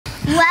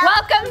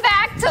Welcome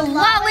back to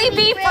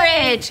Lollybeep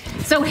Ridge.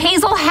 So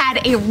Hazel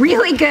had a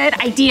really good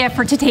idea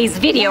for today's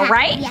video,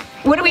 right? Yeah.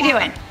 What are we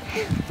doing?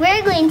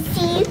 We're going to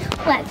see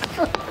what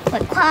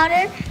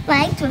Clouder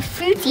likes with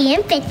fruits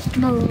and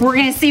vegetables. We're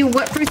going to see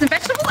what fruits and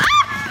vegetables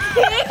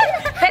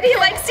that he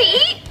likes to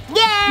eat?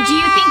 Yeah. Do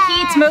you think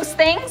he eats most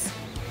things?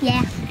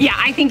 Yeah. Yeah,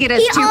 I think it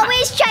is too. He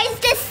always tries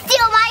to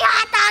steal my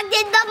hot dogs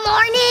in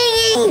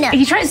the morning.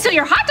 He tries to steal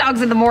your hot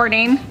dogs in the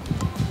morning.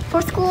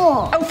 For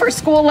school. Oh, for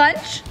school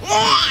lunch?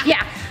 Yeah.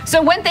 Yeah.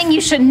 So one thing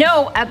you should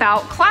know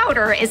about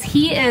Clouder is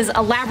he is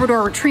a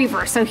Labrador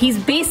Retriever. So he's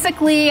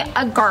basically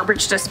a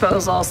garbage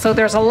disposal. So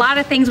there's a lot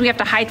of things we have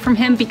to hide from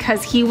him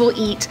because he will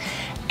eat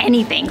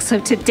anything. So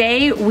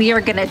today we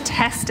are gonna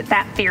test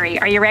that theory.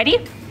 Are you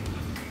ready?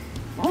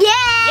 Yeah.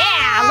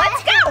 Yeah,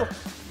 let's go.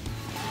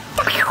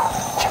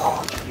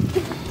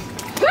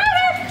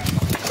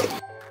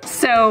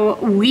 So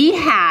we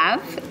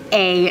have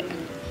a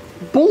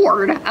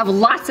board of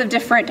lots of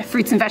different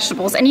fruits and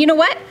vegetables. And you know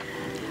what?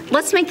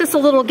 Let's make this a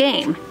little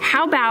game.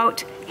 How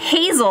about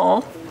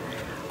Hazel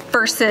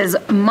versus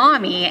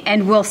Mommy,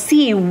 and we'll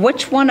see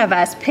which one of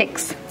us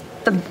picks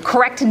the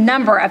correct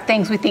number of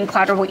things we think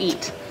Clouder will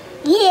eat.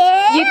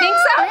 Yeah. You think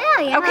so?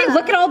 Yeah. Okay,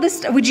 look at all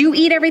this. Would you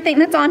eat everything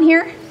that's on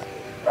here?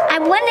 I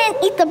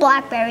wouldn't eat the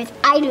blackberries.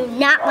 I do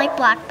not like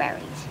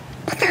blackberries.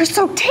 But they're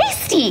so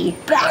tasty.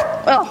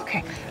 Blah. Oh,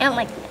 okay. I don't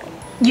like them.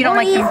 You don't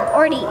like them?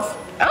 Or these.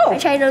 Oh. I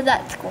tried those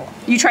at school.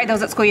 You tried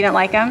those at school, you didn't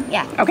like them?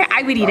 Yeah. Okay,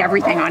 I would eat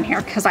everything on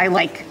here because I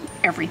like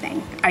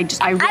everything. I really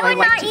I would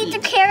like not to eat the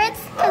carrots,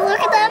 because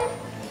look at them.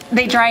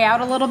 They dry out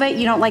a little bit?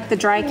 You don't like the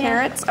dry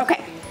carrots?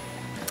 Okay.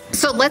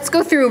 So let's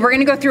go through, we're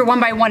gonna go through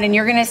one by one and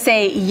you're gonna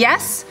say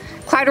yes,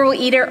 Clouder will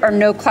eat it, or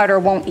no, Clouder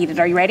won't eat it.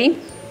 Are you ready?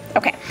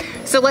 Okay,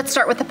 so let's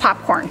start with the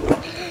popcorn.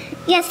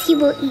 Yes, he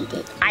will eat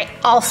it. I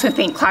also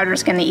think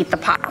Clouder's gonna eat the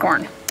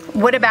popcorn.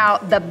 What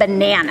about the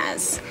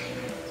bananas?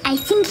 I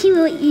think he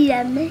will eat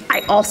them. I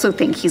also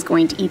think he's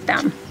going to eat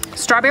them.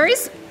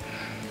 Strawberries?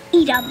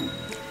 Eat them.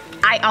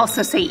 I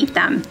also say eat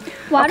them.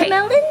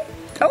 Watermelon? Okay.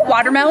 Oh,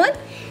 watermelon?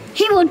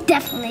 He will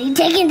definitely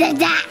take into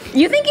that.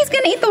 You think he's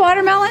gonna eat the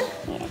watermelon?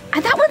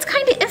 Yeah. That one's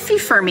kind of iffy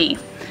for me.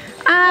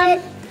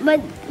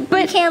 But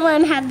we can't let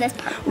him have this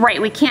part.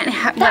 Right, we can't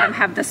let him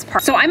have this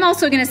part. So I'm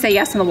also gonna say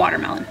yes on the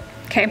watermelon.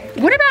 Okay,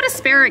 what about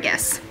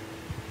asparagus?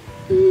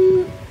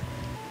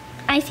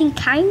 I think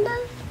kind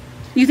of.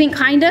 You think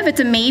kind of? It's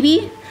a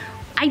maybe?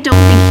 I don't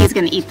think he's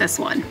gonna eat this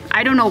one.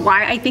 I don't know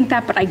why I think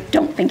that, but I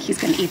don't think he's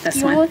gonna eat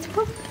this one.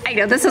 I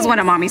know, this is one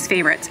of Mommy's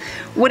favorites.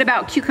 What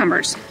about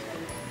cucumbers?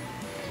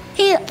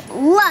 He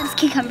loves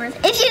cucumbers.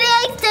 If you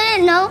guys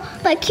didn't know,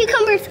 but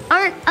cucumbers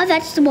aren't a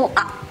vegetable.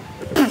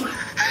 They're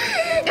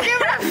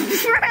a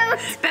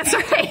fruit. That's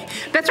right.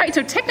 That's right.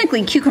 So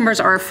technically cucumbers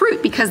are a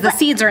fruit because the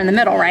seeds are in the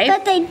middle, right?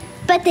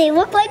 But they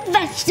look like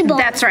vegetables.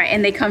 That's right,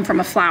 and they come from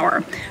a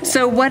flower.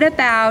 So what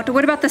about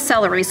the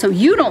celery? So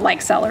you don't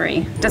like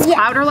celery. Does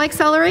Clouder like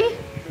celery?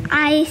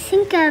 I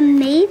think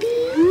maybe.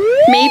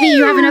 Maybe?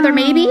 You have another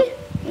maybe?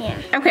 Yeah.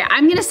 Okay,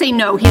 I'm gonna say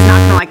no, he's not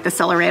gonna like the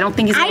celery. I don't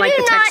think he's gonna like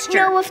the texture. I do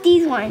not know with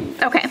these ones.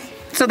 Okay,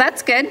 so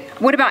that's good.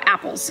 What about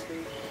apples?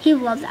 He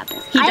loves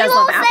apples. He does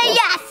love apples. I will say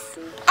yes.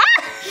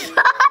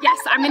 Yes,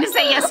 I'm gonna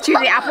say yes to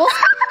the apples.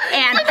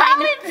 And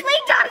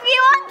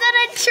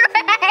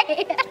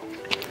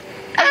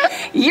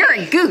you're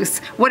a goose.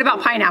 What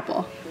about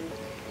pineapple?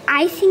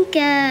 I think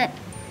I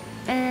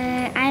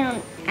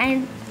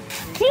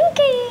think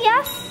a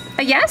yes.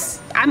 A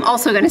yes? I'm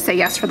also gonna say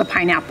yes for the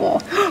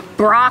pineapple.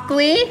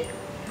 Broccoli?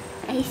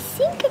 I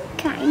think a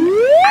kind.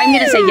 I'm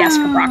gonna say yes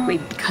for broccoli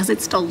because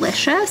it's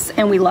delicious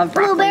and we love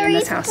broccoli in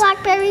this house.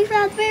 Blackberries,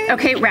 raspberries.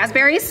 Okay,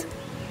 raspberries?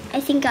 I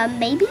think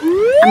maybe.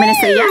 I'm gonna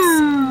say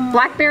yes.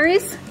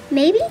 Blackberries?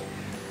 Maybe.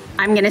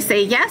 I'm gonna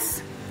say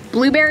yes.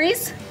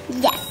 Blueberries?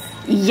 Yes.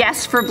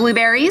 Yes for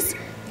blueberries.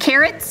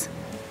 Carrots?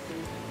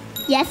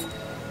 Yes.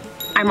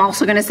 I'm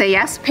also gonna say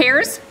yes.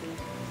 Pears?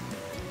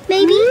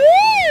 Maybe.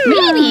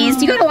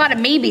 Maybes? You got a lot of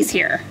maybes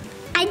here.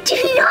 I do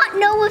not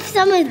know with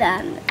some of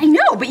them. I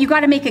know, but you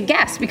gotta make a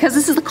guess because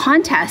this is a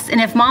contest,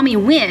 and if Mommy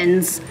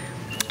wins,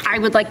 I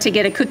would like to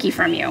get a cookie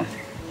from you.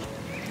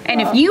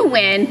 And if you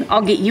win,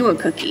 I'll get you a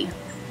cookie.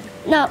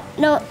 No,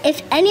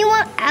 if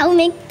anyone, I'll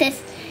make this.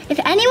 If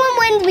anyone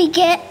wins, we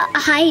get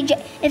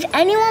if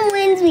anyone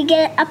wins, we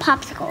get a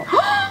popsicle.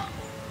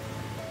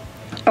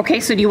 Okay,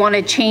 so do you want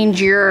to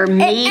change your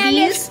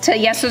maybes to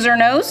yeses or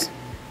nos?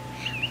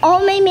 All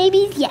my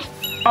maybes, yes.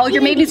 All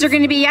your maybes are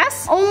going to be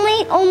yes?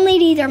 Only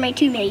these are my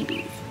two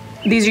maybes.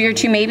 These are your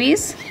two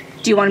maybes?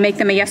 Do you want to make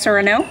them a yes or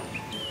a no?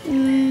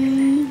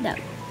 No.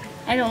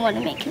 I don't want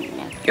to make them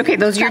no. Okay,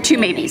 those are your two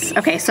maybes.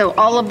 Okay, so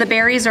all of the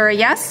berries are a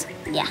yes?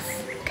 Yes.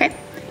 Okay.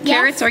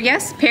 Carrots are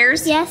yes?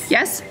 Pears? Yes.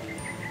 Yes?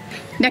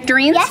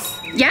 Nectarines? Yes.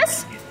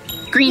 Yes?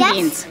 Green Yes.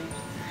 beans?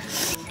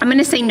 I'm going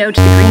to say no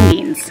to the green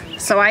beans.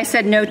 So I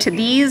said no to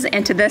these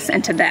and to this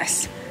and to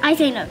this. I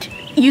say no to.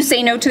 You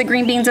say no to the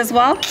green beans as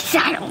well?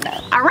 I don't know.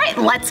 All right,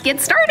 let's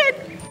get started.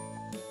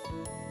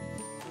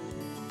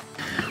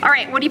 All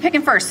right, what are you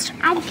picking first?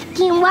 I'm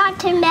picking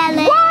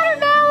watermelon.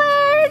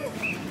 Watermelon!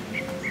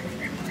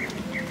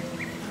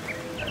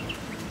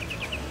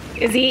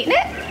 Is he eating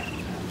it?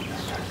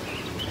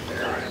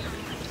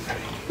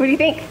 What do you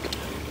think?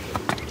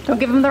 Don't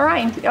give him the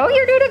rind. Oh,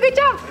 you're doing a good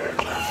job.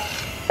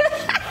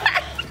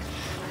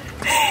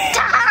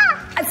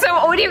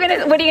 So what are you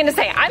gonna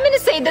say? I'm gonna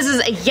say this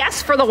is a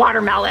yes for the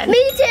watermelon.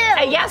 Me too.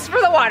 A yes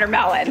for the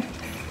watermelon.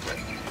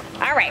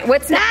 All right,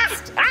 what's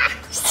next?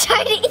 She's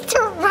trying to eat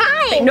the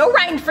rind. No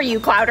rind for you,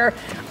 Clouder.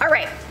 All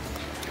right,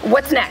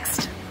 what's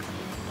next?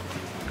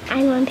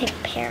 I'm gonna pick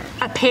a pear.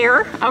 A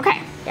pear?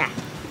 Okay. Yeah.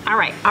 All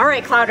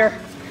right, Clouder.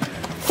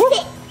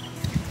 Sit.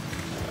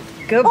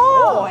 Good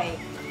boy.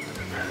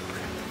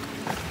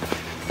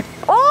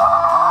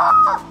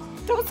 Oh!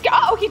 Don't scare.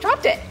 Oh, he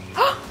dropped it.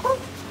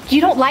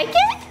 You don't like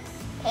it?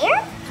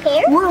 Pear?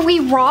 Pear? Were we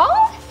wrong?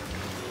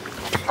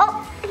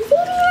 Oh, he's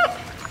eating it.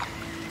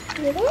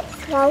 Eat it.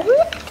 Swallow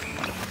it.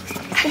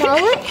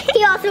 Swallow it.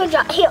 He also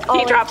drops.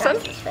 He drops them?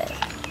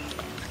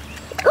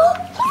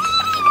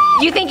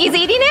 You think he's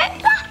eating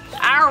it?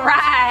 All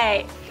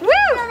right. Woo!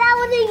 So that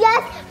was a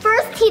yes.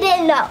 First he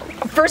didn't know.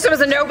 First it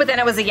was a no, but then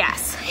it was a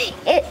yes.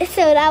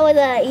 So that was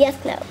a yes,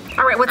 no.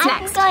 All right, what's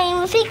next? I'm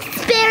going with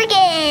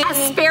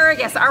asparagus.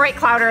 Asparagus. All right,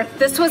 Clouder.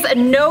 This was a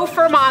no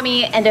for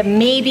Mommy and a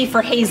maybe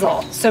for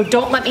Hazel. So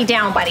don't let me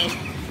down, buddy.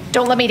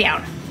 Don't let me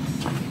down.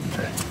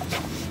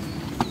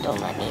 Don't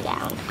let me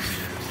down.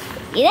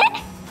 Eat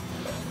it?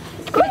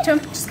 Give it to him.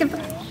 Just give him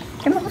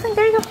the whole thing.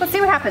 There you go. Let's see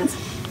what happens.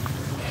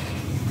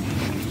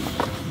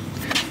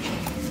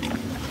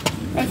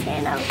 I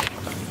say no.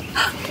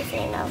 I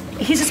say no.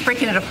 He's just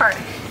breaking it apart.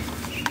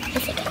 I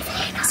say no.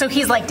 So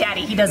he's like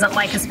Daddy. He doesn't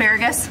like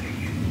asparagus.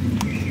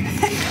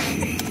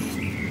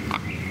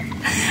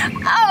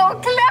 Oh,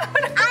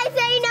 Cloud. I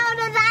say no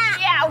to that.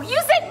 Yeah, you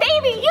said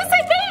maybe. You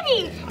said maybe.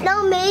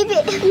 No, maybe.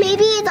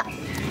 Maybe is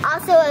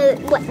also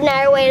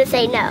another way to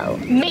say no.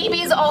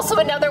 Maybe is also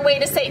another way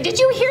to say. Did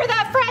you hear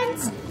that,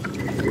 friends?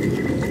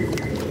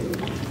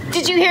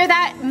 Did you hear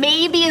that?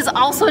 Maybe is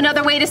also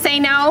another way to say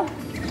no.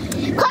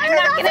 Carter's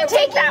not gonna also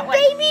take that one.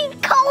 Baby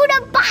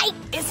Coda bites.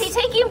 Is he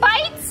taking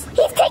bites?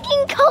 He's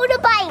taking Coda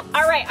bites.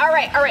 All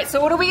right. So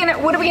what are we gonna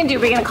do?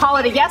 We're gonna call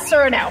it a yes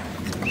or a no?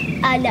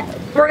 No.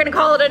 We're gonna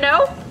call it a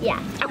no?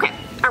 Yeah. Okay.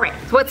 All right.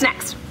 So what's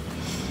next?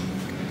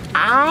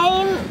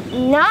 I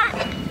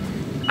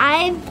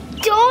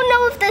don't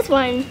know if this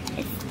one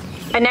is.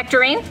 A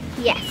nectarine?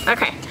 Yes.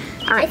 Okay.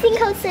 All right. I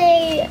think I'll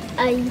say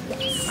a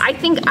yes. I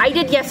think I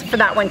did yes for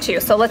that one too.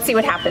 So let's see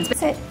what happens.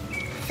 Sit.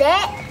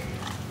 Sit.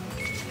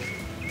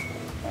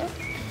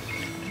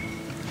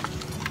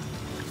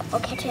 I'll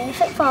catch it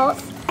if it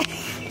falls.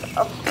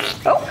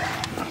 Oh.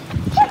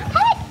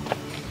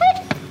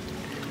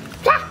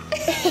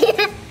 Here,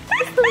 have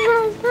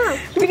it.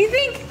 What do you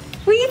think?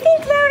 What do you think,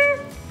 Louder?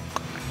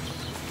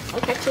 I'll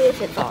catch it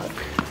if it falls.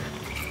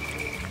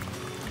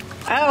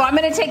 Oh, I'm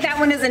gonna take that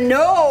one as a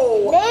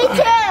no. Me too.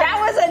 That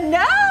was a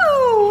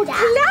no.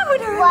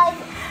 Louder. Was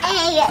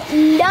a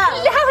no.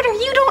 Louder,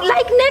 you don't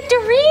like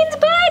nectarines,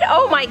 bud?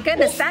 Oh my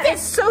goodness, that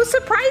is so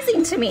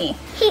surprising to me.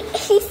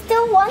 He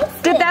still wants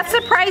it. Did that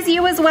surprise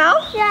you as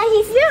well? Yeah,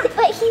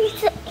 but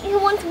he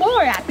wants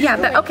more actually.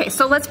 Yeah, okay,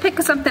 so let's pick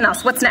something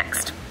else. What's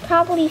next?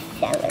 Probably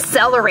celery.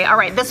 Celery, all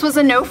right, this was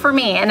a no for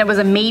me and it was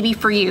a maybe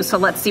for you, so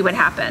let's see what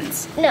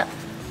happens. No,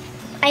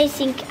 I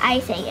think I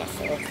say yes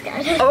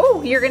instead.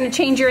 Oh, you're gonna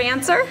change your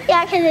answer?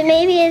 Yeah, because it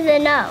maybe is a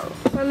no,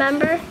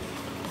 remember?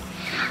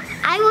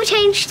 I will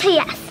change to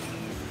yes.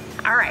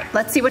 All right,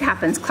 let's see what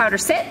happens. Clouder,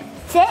 sit.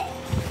 Sit.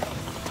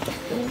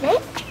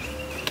 Sit.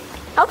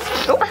 Oh.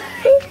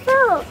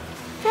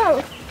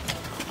 So.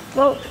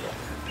 Well,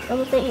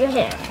 don't sit your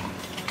hair.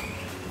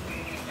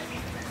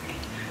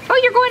 Oh,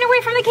 you're going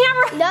away from the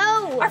camera?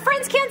 No. Our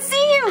friends can't see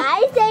you.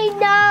 I say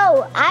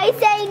no. I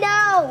say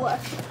no.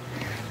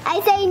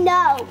 I say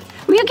no.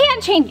 Well, you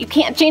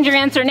can't change your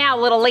answer now,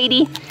 little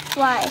lady.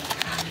 Why?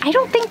 I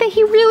don't think that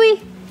he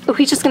really, oh,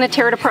 he's just gonna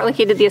tear it apart like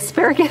he did the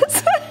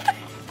asparagus.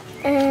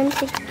 And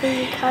cut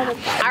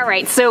it. All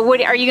right, so what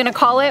are you gonna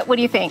call it? What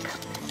do you think?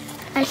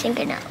 I think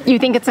a no. You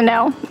think it's a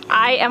no?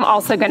 I am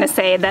also gonna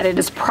say that it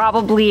is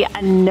probably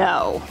a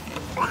no.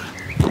 All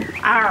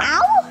right.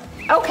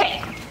 Ow!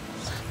 Okay.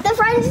 The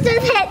friends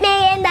just hit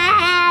me in the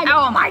head.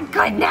 Oh my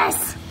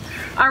goodness.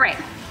 All right,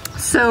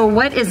 so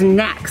what is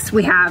next?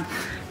 We have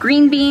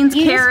green beans,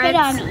 You carrots.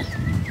 just spit on me.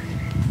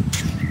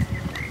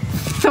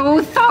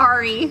 So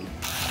sorry.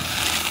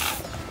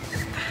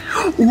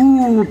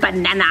 Ooh,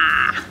 banana.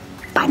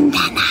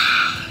 Banana.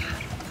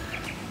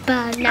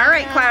 Banana. All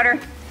right, Clouder.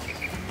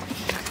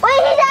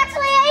 Wait, he's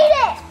actually ate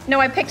it. No,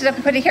 I picked it up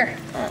and put it here.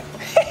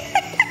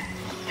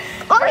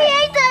 Oh, he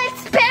ate the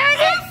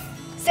asparagus?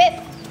 Sit.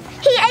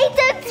 He ate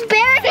the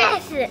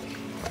asparagus.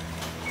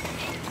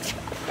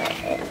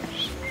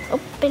 Oh,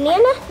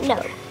 banana? No.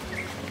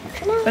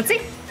 No. Let's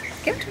see.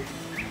 Give it to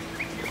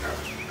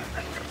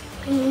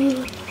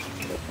him.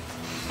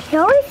 He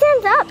always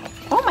stands up.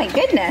 Oh my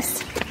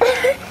goodness.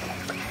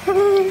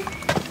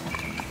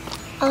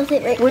 I'll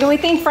sit right. What do we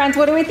think, friends?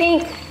 What do we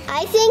think?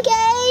 I think a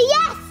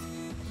yes.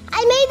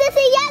 I made this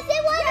a yes.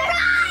 It was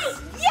right.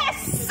 Yes,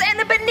 and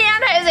the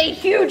banana is a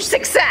huge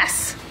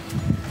success.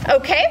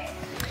 Okay.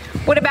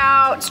 What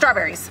about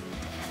strawberries?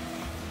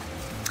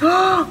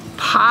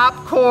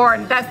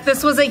 Popcorn.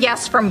 This was a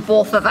yes from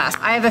both of us.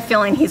 I have a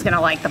feeling he's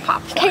gonna like the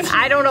popcorn.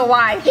 I don't know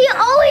why. He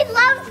always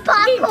loves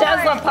popcorn. He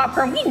does love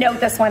popcorn. We know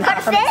this one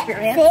from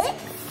experience.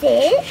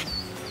 Sit.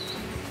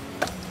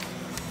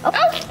 Oh,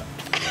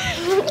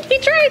 he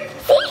tried.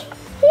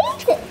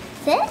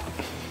 Sit.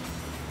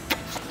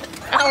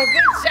 Oh,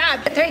 good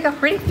job. There you go.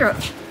 Ready through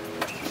it.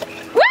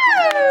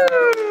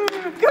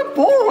 Woo! Good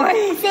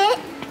boy. Sit.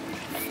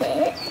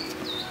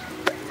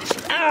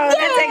 Oh,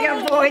 that's a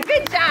good boy.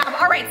 Good job.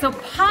 All right, so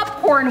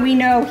popcorn we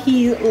know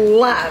he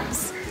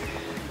loves.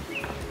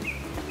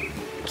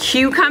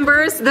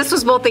 Cucumbers. This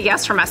was both a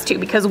yes from us too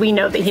because we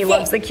know that he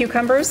loves the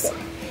cucumbers.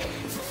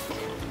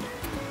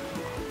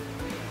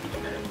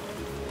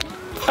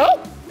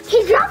 Oh,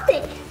 he dropped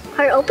it.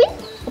 Heart open.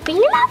 Open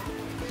your mouth.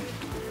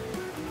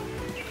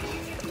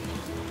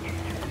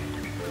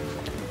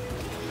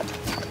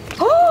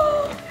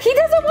 Oh, he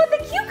doesn't want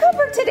the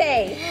cucumber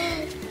today.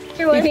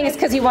 You think it's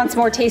because he wants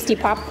more tasty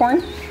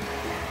popcorn?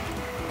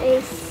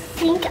 I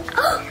think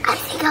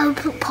I'll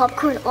put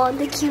popcorn on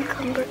the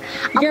cucumber.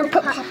 You're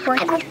gonna put popcorn?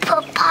 I will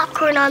put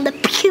popcorn on the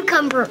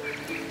cucumber.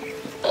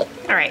 All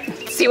right,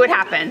 see what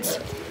happens.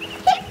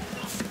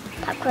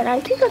 Popcorn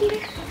on cucumber.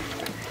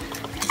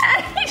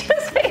 He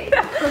just made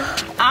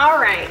that. All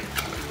right.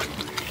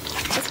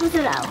 This was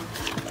a no.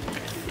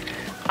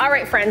 All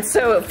right, friends,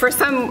 so for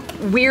some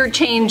weird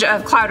change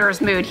of Clouder's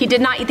mood, he did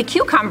not eat the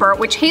cucumber,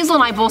 which Hazel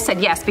and I both said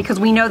yes, because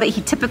we know that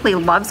he typically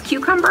loves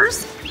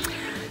cucumbers.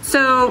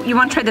 So you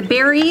want to try the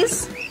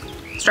berries?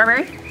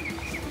 Strawberry?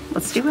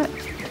 Let's do it.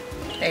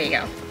 There you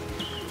go.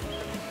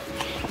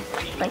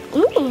 Like,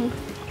 Oh,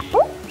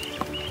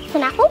 it's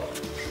an apple?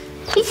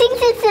 He thinks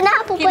it's an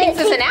apple. He thinks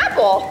it's an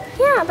apple?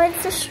 Yeah, but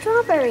it's a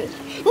strawberry.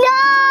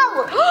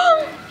 No!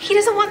 He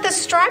doesn't want the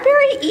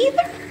strawberry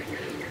either?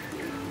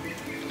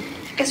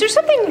 Is there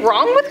something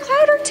wrong with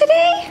Clouder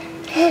today?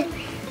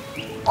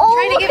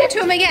 Try to give it to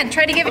him again.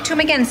 Try to give it to him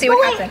again and see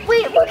what happens.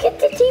 Wait, look at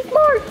the teeth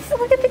marks.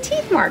 Look at the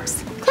teeth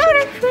marks.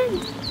 Clouder,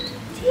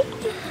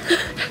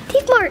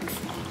 teeth marks.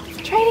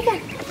 Try it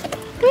again.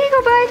 There you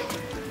go, bud.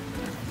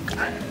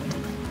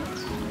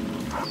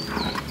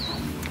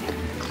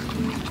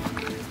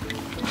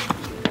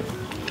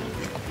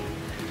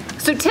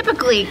 So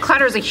typically,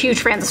 Clouder's a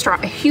huge fan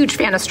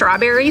of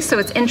strawberries, so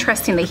it's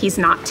interesting that he's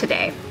not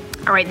today.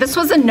 All right, this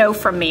was a no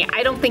from me.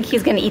 I don't think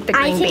he's gonna eat the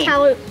green bean. I think I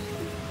would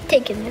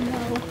take it a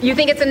no. You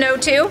think it's a no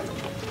too?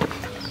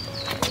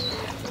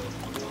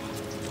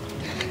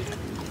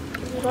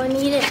 I'm gonna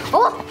eat it.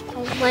 Oh,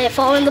 don't let it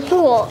fall in the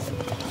pool.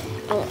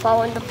 Don't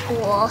fall in the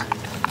pool.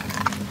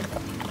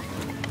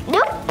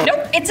 Nope.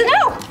 Nope, it's a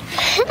no.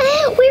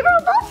 We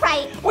were both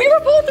right. We were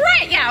both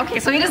right. Yeah, okay,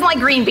 so he doesn't like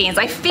green beans.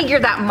 I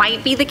figured that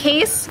might be the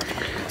case.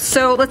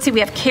 So let's see,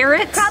 we have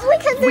carrots. Probably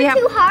because they're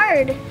too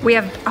hard. We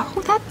have,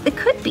 it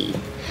could be.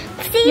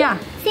 See? Yeah.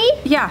 See?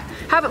 Yeah.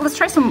 Let's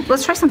try some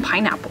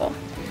pineapple.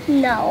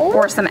 No.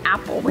 Or some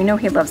apple. We know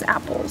he loves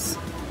apples.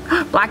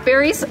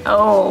 Blackberries?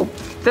 Oh,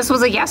 this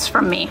was a yes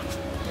from me.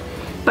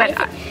 But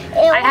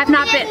I have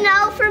not been. A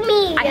no for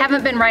me. I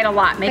haven't been right a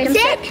lot. Make him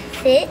sit.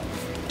 Sit.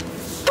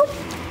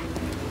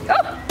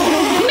 Oh,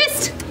 he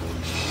missed.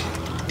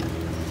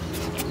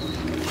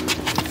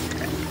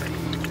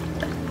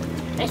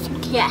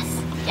 Yes.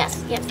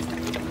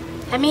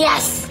 I mean,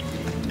 yes.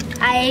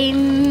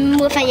 I'm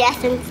with a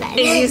yes inside.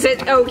 You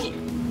said, nope, he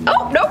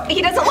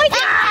doesn't like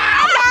it.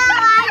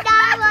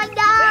 I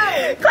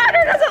know.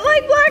 Clouder doesn't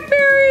like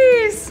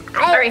blackberries.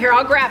 All right, here,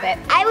 I'll grab it.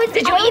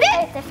 Did you eat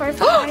it? The first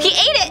one. He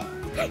ate it.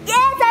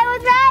 Yes, I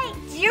was right.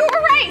 You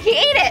were right, he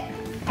ate it.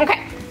 Okay.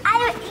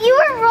 You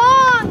were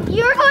wrong.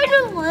 You were going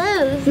to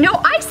lose. No,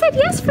 I said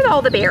yes for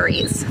all the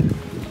berries.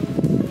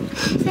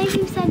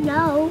 You said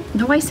no.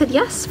 No, I said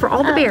yes for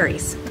all the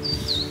berries.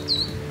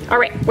 All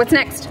right, what's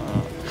next?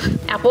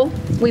 Apple?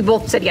 We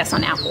both said yes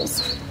on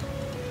apples.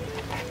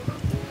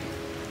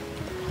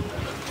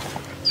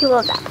 He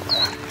loves apples.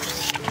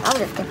 I'll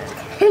just give it to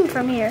him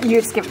from here. You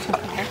just give it to him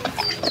from here.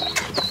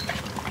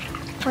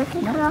 Why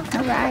can't I off the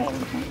right?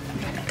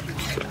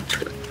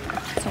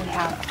 So we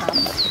have,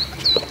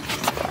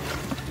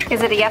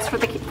 is it a yes for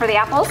the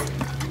apples?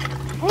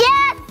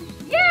 Yes!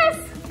 Yes!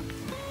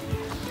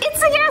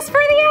 It's a yes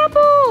for the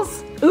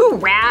apples! Ooh,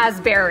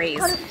 raspberries.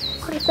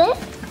 What is it?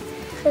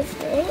 What is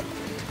it?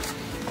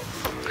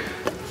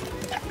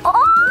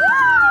 Oh!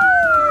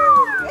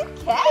 Good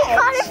catch. He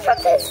got it from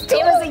this stool.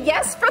 It was a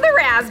yes for the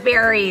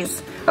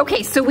raspberries.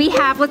 Okay, so we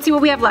have, let's see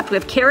what we have left. We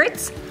have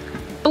carrots,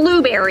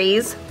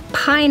 blueberries,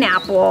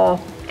 pineapple,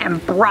 and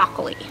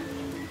broccoli.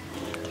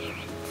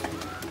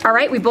 All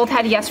right, we both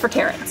had yes for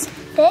carrots.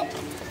 Sit.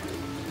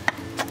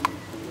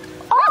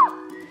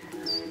 Oh!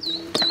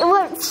 It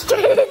went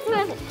straight into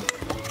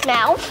his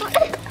mouth.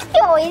 He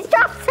always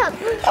drops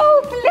something.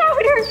 Oh,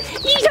 Louder.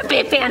 He's a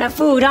big fan of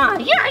food, huh?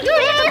 Yeah, you're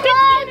a big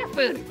fan of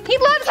food. He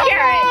loves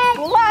carrots.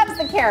 Loves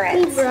the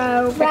carrots.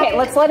 Okay,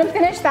 let's let him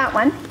finish that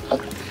one.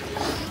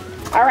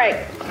 All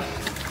right.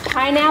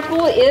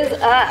 Pineapple is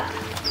up.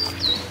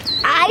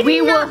 I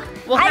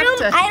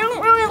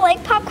don't really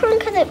like popcorn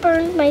because it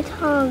burns my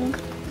tongue.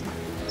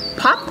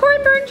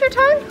 popcorn burns your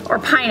tongue? Or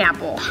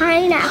pineapple?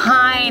 Pineapple.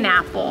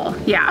 Pineapple,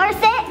 yeah. Or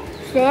sit.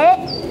 Sit.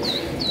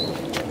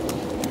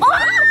 Oh!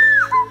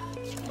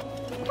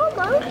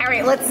 All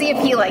right, let's see if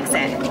he likes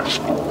it.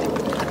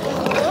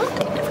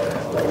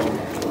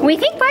 What do you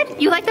think, bud?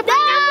 You like the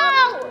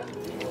pineapple?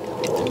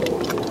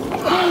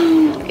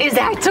 No! Is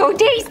that so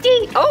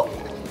tasty? Oh,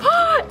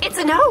 it's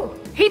a no.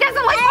 He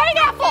doesn't like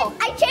pineapple.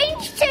 I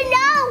changed to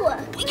no.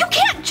 You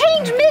can't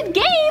change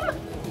mid-game.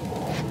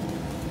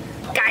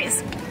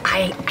 Guys,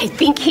 I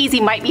think Hazy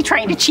might be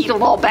trying to cheat a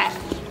little bit.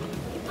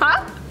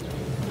 Huh?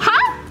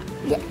 Huh?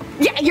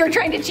 Yeah, you're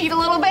trying to cheat a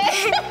little bit?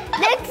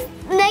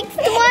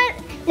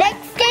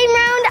 Next game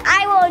round,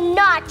 I will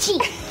not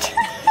cheat.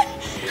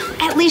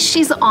 At least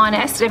she's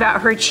honest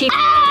about her cheating.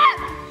 Ah!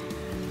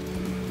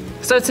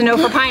 So it's a no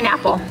for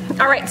pineapple.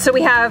 All right, so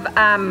we have,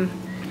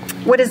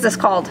 what is this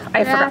called?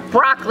 I forgot.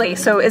 Broccoli.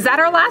 So is that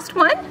our last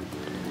one?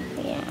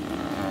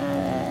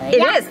 Yeah.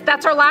 It is.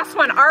 That's our last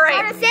one. All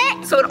right.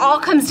 Sit. So it all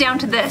comes down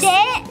to this.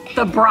 Sit.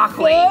 The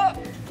broccoli. Sit.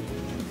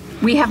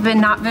 We have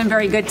not been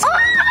very good. Pie.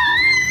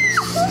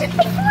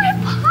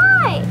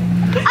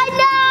 I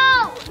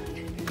know.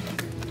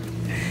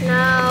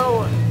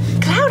 No.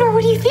 Clouder,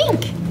 what do you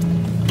think?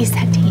 Is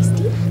that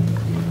tasty?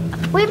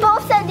 We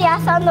both said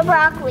yes on the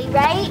broccoli,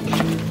 right?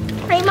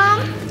 Right, Mom?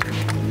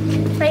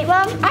 Right,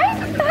 Mom? I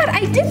thought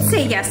I did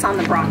say yes on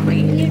the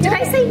broccoli. Did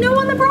I say no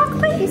on the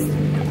broccoli?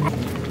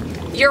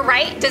 You're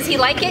right. Does he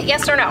like it?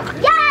 Yes or no?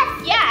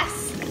 Yes!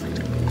 Yes!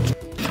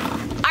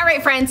 All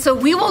right, friends, so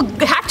we will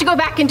have to go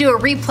back and do a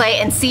replay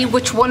and see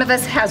which one of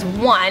us has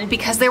won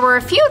because there were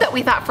a few that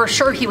we thought for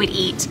sure he would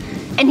eat.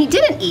 And he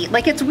didn't eat.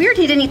 Like, it's weird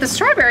he didn't eat the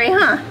strawberry,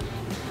 huh?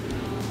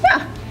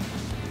 Yeah.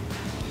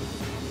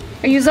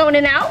 Are you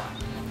zoning out?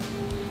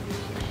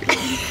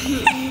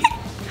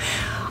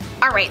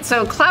 All right,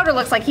 so Clouder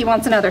looks like he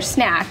wants another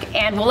snack,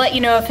 and we'll let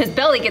you know if his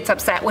belly gets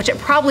upset, which it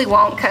probably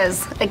won't,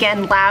 because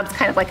again, Lab's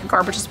kind of like a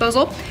garbage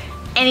disposal.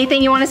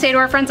 Anything you want to say to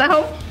our friends at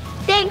home?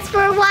 Thanks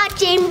for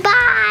watching.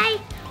 Bye.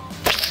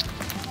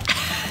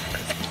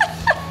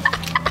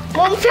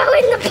 I'm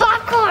throwing the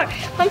popcorn.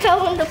 I'm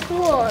throwing the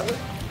pool.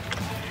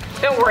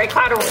 Don't worry,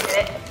 Clouder will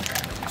get it.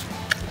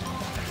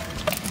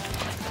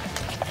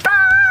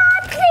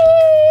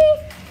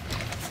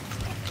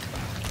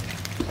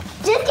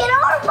 Just get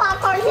all the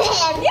popcorn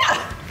in. Yeah.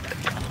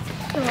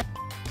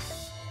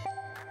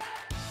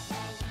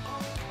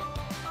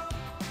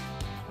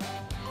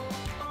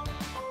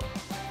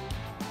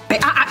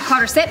 Wait,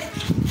 Clouder, sit.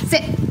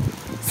 Sit.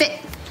 Sit.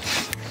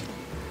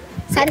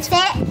 Sit.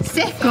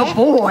 Sit. Good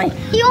boy.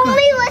 He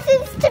only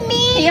listens to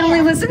me. He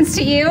only listens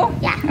to you?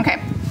 Yeah.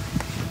 Okay.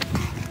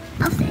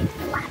 I'll sit in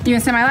the lap. You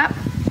want to sit in my lap?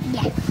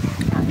 Yeah.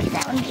 Okay,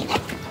 that one be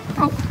there.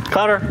 Oh.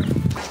 Clouder.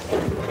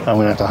 I'm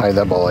gonna have to hide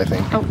that ball, I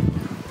think. Oh.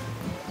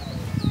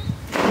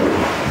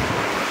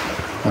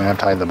 I'm gonna have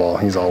to hide the ball.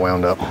 He's all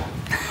wound up.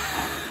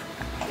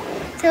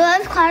 So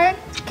if Clark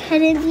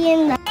couldn't be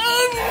in the...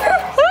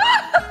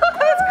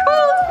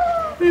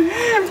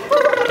 It's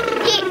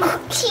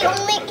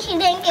cold. He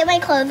didn't get my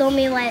clothes on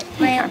me, my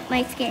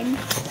skin.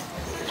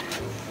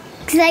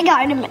 Because I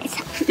got it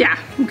myself. Yeah,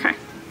 okay.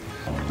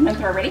 I'm gonna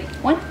throw. Ready?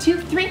 1,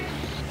 2, 3,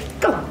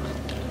 go.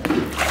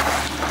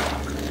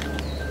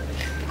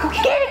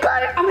 Okay. Get it,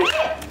 Clouder. I'm gonna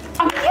get it.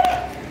 I'm gonna get it.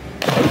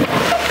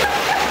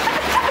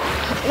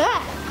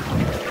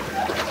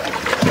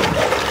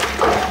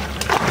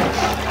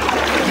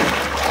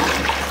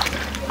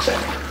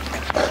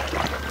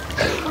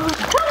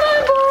 Come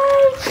on,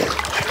 boy.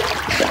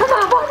 Come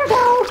on, water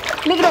go.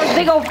 Look at those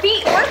big old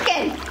feet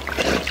working.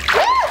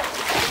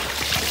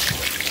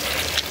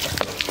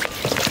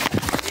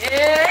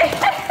 Yeah.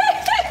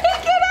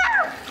 Get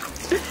out.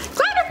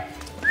 Clouder.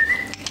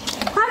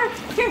 Clouder,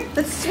 here,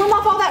 let's swim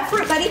off all that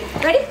fruit, buddy.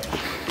 Ready?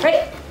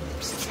 Ready?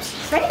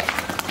 Ready?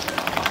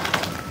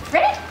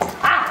 Ready?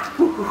 Ah,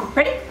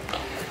 ready?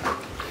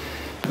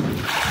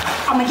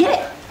 I'm gonna get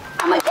it.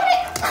 I'm gonna get it.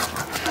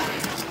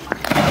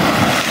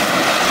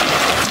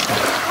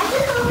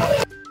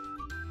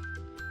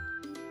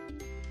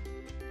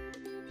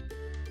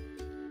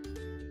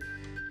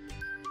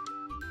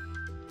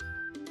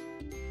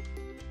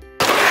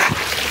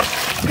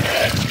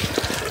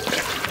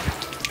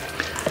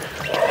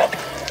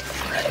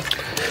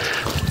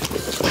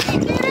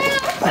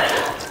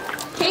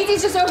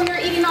 Casey's just over here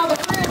eating all the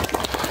fruit.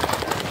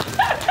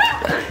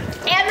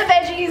 And the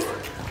veggies.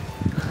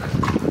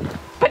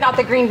 But not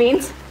the green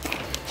beans.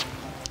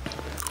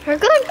 They're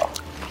good.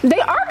 They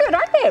are good,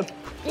 aren't they?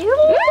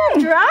 They're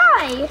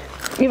dry.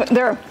 Even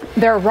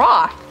they're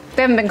raw.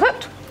 They haven't been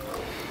cooked.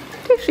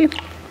 Tasty.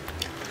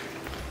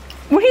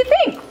 What do you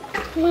think?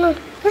 Those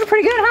are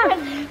pretty good, huh?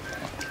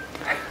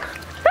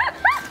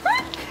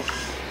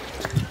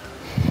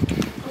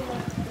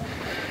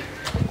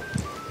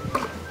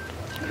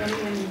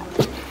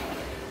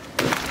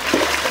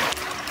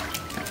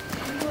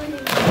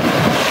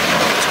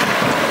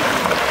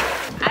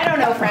 I don't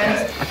know, friends,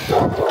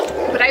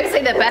 but I would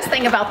say the best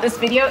thing about this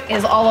video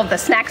is all of the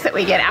snacks that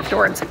we get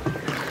afterwards,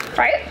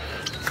 right?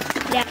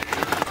 Yeah.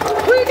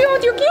 What are you doing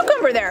with your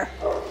cucumber there?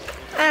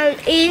 I'm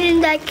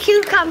eating the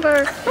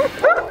cucumber.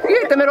 You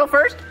ate the middle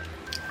first?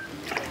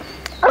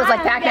 It was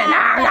like Pac-Man.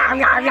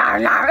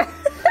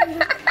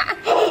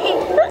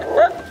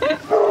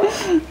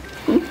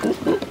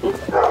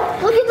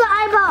 Look at the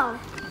eyeball.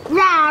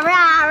 Rah,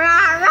 rah,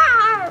 rah,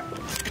 rah.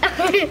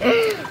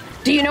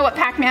 Do you know what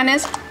Pac-Man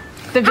is?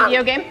 The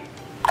video game?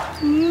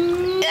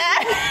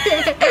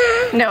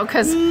 No,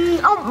 because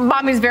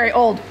Mommy's very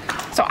old,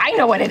 so I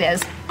know what it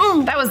is.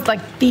 That was like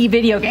the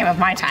video game of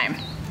my time.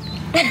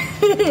 You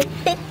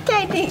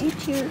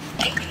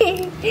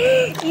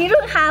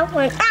don't have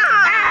one.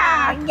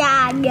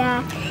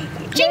 Yeah.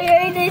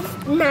 This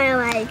my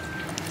leg.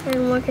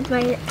 And look at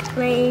my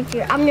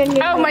ear. I'm gonna.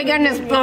 Oh my goodness.